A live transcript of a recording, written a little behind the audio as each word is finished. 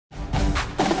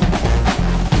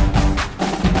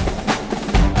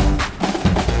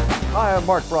Hi, I'm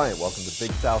Mark Bryant. Welcome to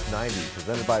Big South 90,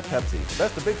 presented by Pepsi. The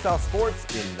best of Big South sports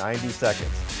in 90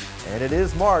 seconds. And it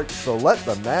is March, so let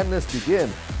the madness begin.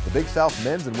 The Big South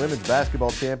men's and women's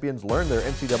basketball champions learned their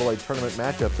NCAA tournament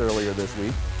matchups earlier this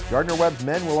week. Gardner-Webb's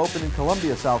men will open in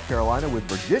Columbia, South Carolina with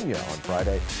Virginia on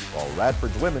Friday, while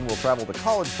Radford's women will travel to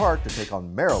College Park to take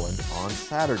on Maryland on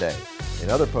Saturday. In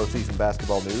other postseason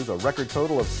basketball news, a record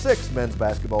total of 6 men's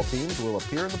basketball teams will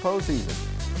appear in the postseason.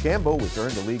 Campbell, which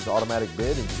earned the league's automatic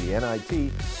bid into the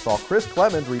NIT, saw Chris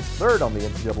Clemens reach third on the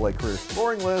NCAA career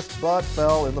scoring list, but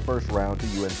fell in the first round to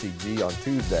UNCG on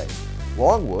Tuesday.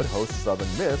 Longwood hosts Southern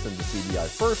Miss in the CBI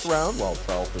first round, while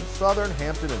Charleston Southern,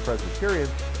 Hampton, and Presbyterian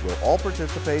will all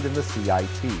participate in the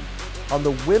CIT. On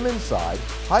the women's side,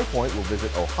 High Point will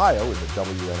visit Ohio in the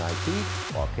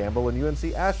WNIT, while Campbell and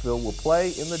UNC Asheville will play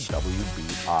in the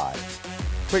WBI.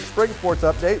 Quick spring sports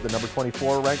update. The number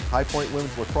 24 ranked High Point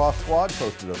women's lacrosse squad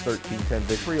posted a 13-10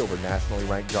 victory over nationally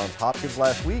ranked Johns Hopkins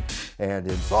last week. And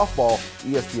in softball,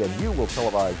 ESPNU will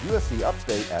televise USC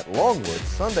Upstate at Longwood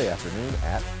Sunday afternoon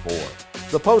at 4.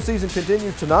 The postseason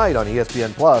continues tonight on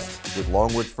ESPN Plus with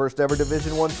Longwood's first ever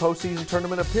Division I postseason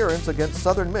tournament appearance against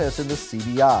Southern Miss in the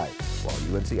CBI,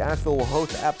 while UNC Asheville will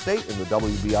host App State in the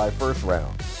WBI first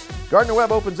round.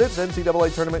 Gardner-Webb opens its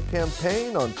NCAA tournament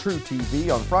campaign on True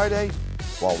TV on Friday,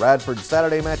 while Radford's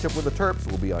Saturday matchup with the Terps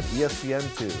will be on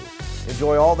ESPN2.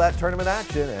 Enjoy all that tournament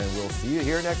action, and we'll see you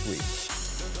here next week.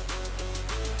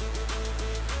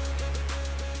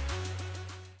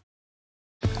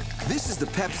 This is the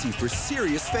Pepsi for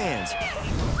serious fans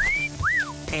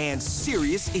and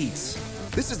serious eats.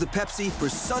 This is the Pepsi for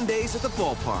Sundays at the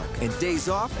ballpark and days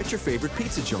off at your favorite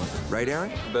pizza joint. Right,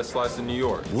 Aaron? Best slice in New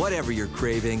York. Whatever you're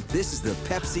craving, this is the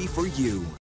Pepsi for you.